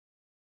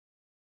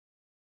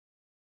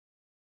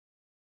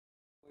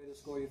Way to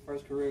score your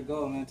first career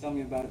goal, man. Tell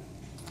me about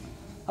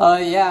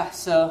it. Yeah,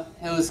 so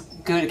it was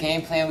good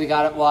game plan. We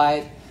got it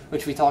wide,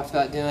 which we talked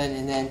about doing,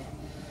 and then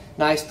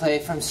nice play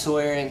from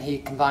Sawyer, and he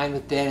combined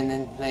with Ben and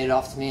then laid it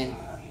off to me, and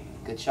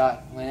good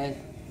shot, went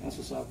in. That's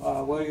what's up.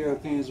 What are your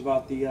opinions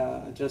about the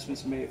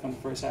adjustments made from the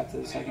first half to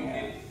the second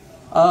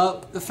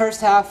half? The first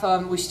half,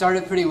 we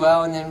started pretty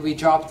well, and then we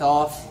dropped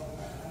off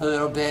a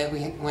little bit.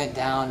 We went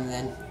down, and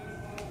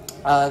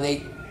then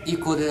they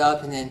equaled it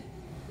up, and then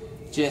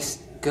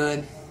just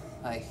good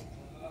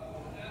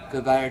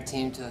by our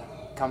team to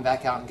come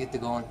back out and get the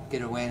goal and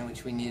get a win,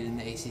 which we needed in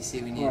the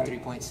ACC. We needed 3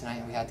 points tonight,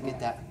 and we had to get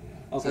that.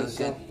 Okay, so it was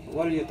good.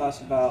 What are your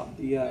thoughts about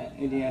the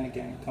Indiana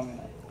game coming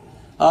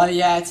up?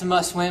 Yeah, it's a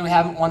must-win. We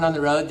haven't won on the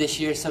road this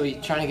year, so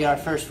we're trying to get our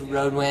first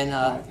road win.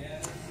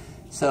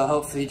 So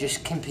hopefully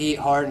just compete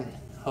hard and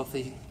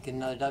hopefully get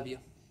another W.